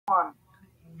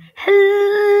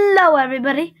Hello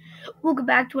everybody, welcome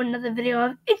back to another video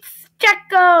of It's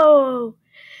Jacko.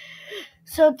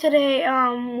 So today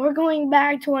we're going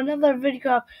back to another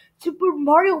video of Super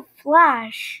Mario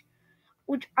Flash,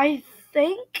 which I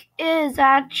think is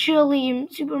actually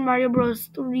Super Mario Bros.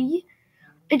 3.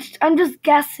 I'm just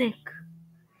guessing.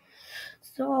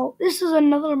 So this is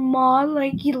another mod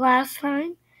like last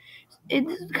time.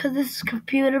 It's because this is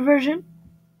computer version.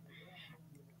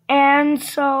 And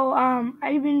so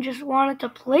I even just wanted to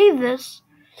play this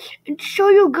and show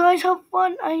you guys how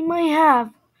fun I might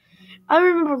have. I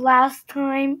remember last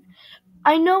time,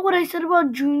 I know what I said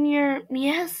about Junior.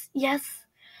 Yes,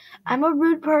 I'm a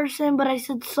rude person, but I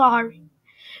said sorry.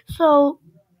 So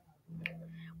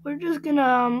we're just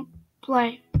gonna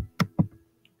play.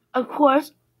 Of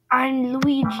course, I'm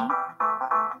Luigi.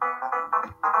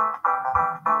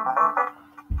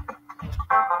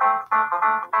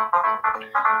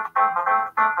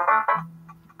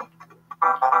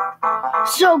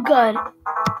 So good.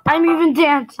 I'm even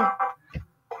dancing.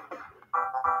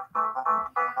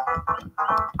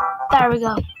 There we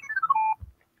go.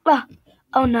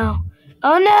 Oh no.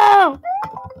 Oh no!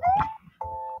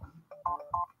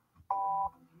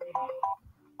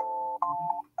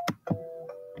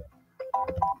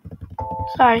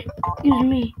 Sorry, excuse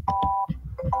me.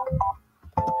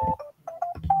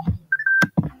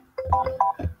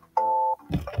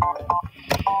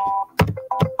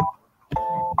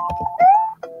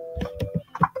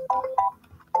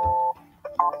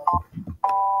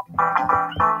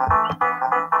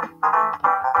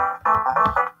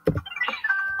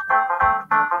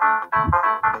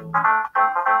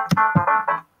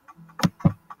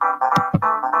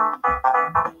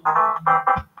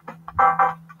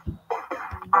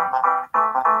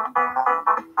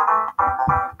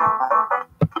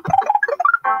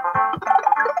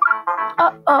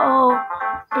 Uh-oh.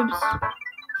 Oops.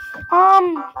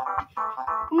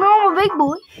 No, I'm a big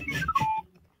boy.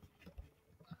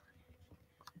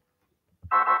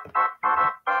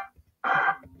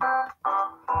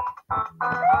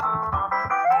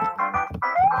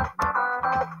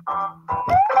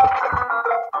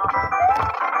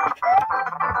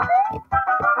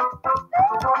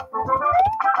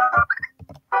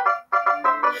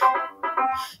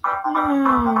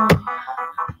 No.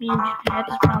 Me and Junior had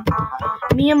this problem.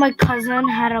 Me and my cousin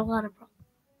had a lot of problems.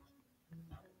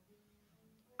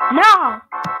 No!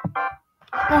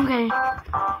 Okay.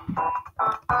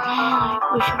 I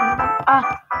wish I remember.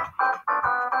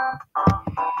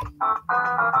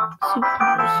 Super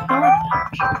Mario Snow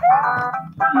Adventure.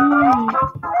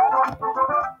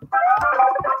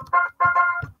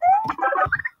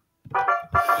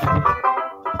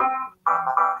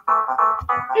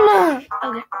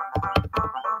 Okay.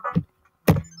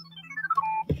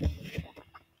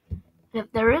 If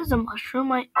there is a mushroom,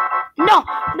 No,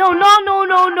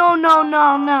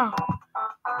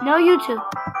 No, YouTube.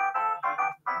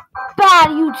 Bad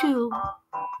YouTube.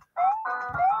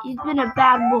 He's been a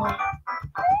bad boy.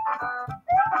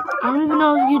 I don't even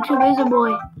know if YouTube is a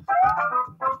boy.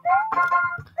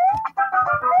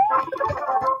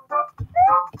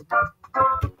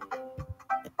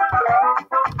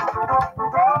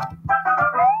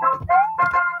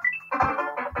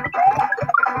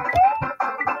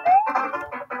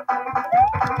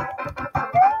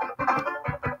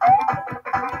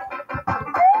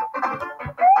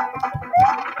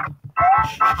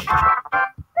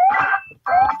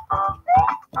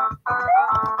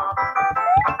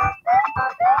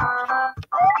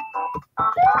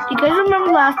 You guys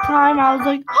remember last time I was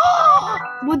like,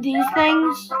 with these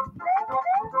things?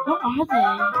 What are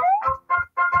they?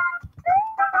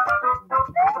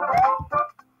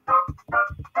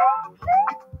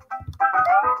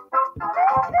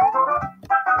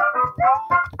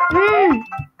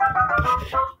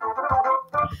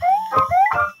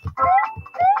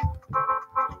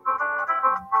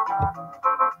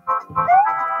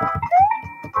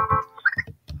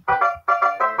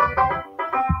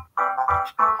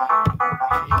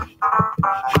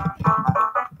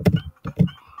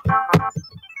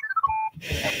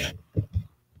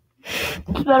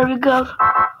 This better be good.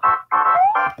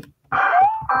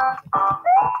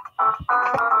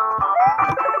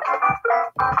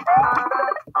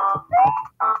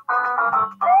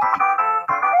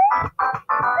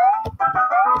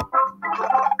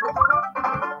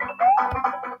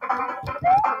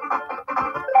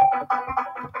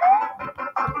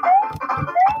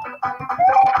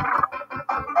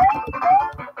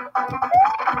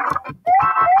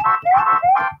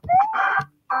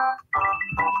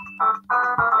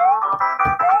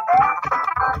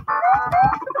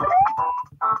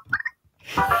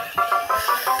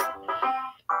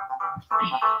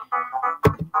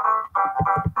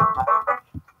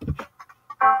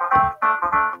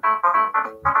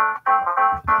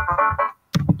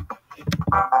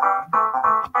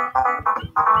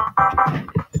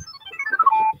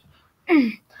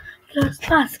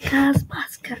 Podcast.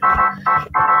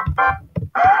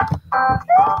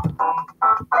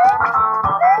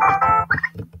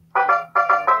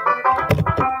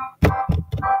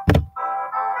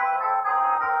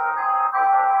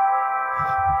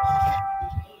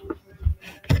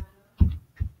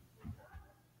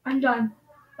 I'm done.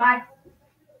 Bye.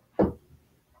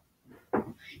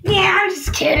 Yeah, I'm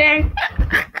just kidding.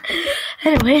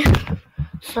 Anyway,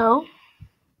 so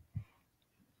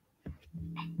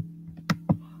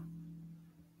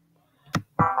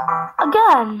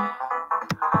again.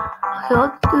 Okay,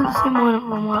 let's do the same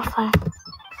one last time.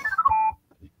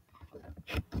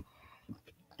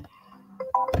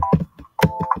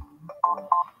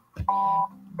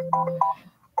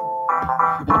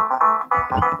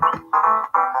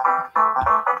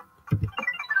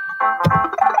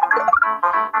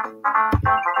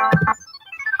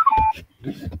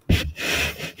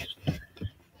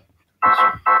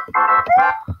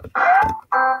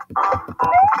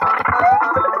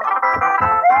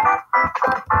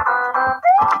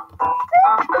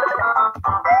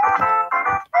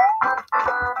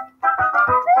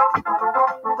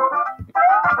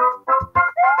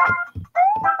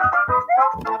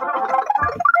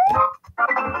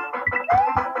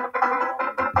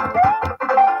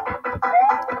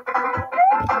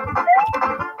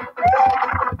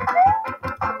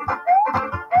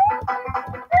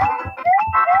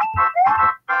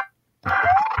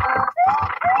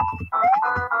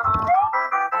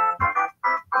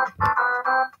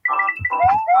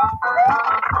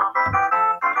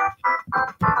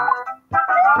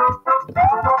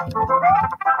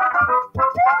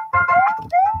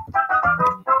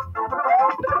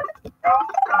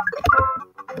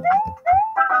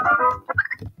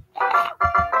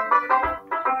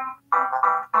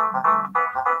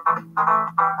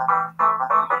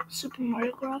 Super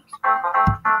Mario Bros.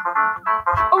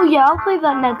 Oh yeah, I'll play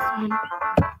that next one.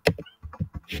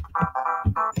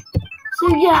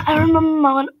 So yeah, I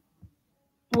remember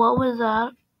what was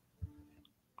that?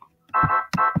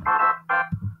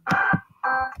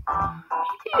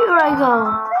 Here I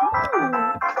go.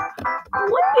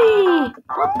 Whoopee!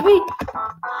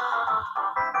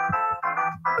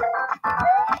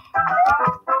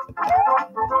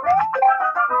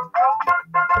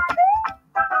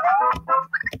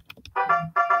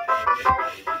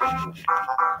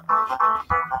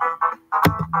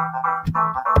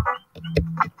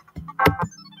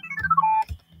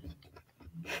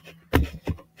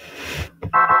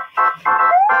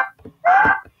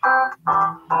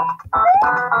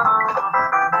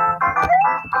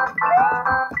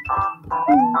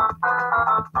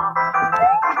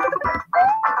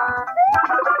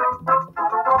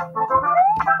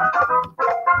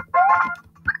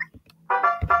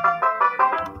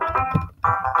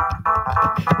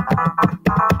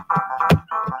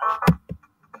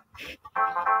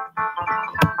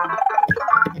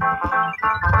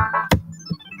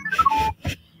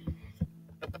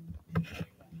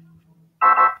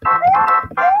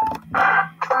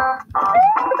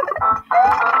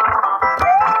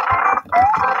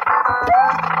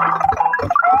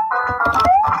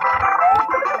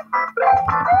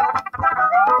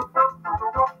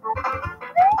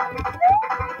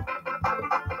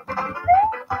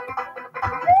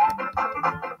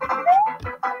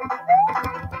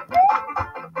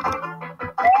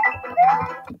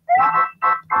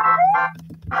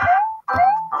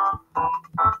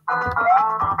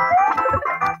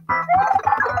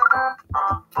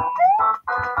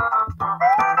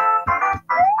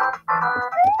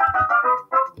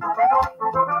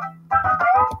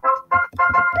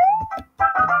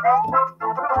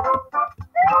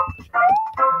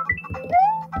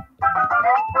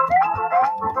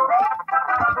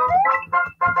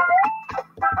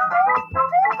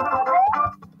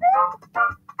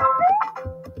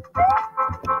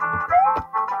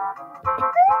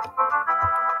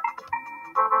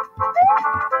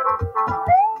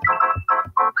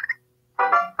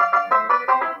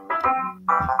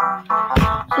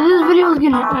 So this video is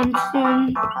gonna end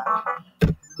soon.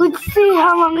 Let's see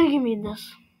how long I can read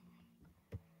this.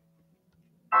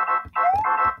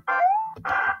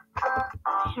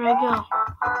 Here I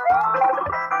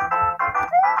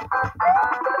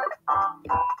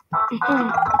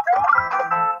go.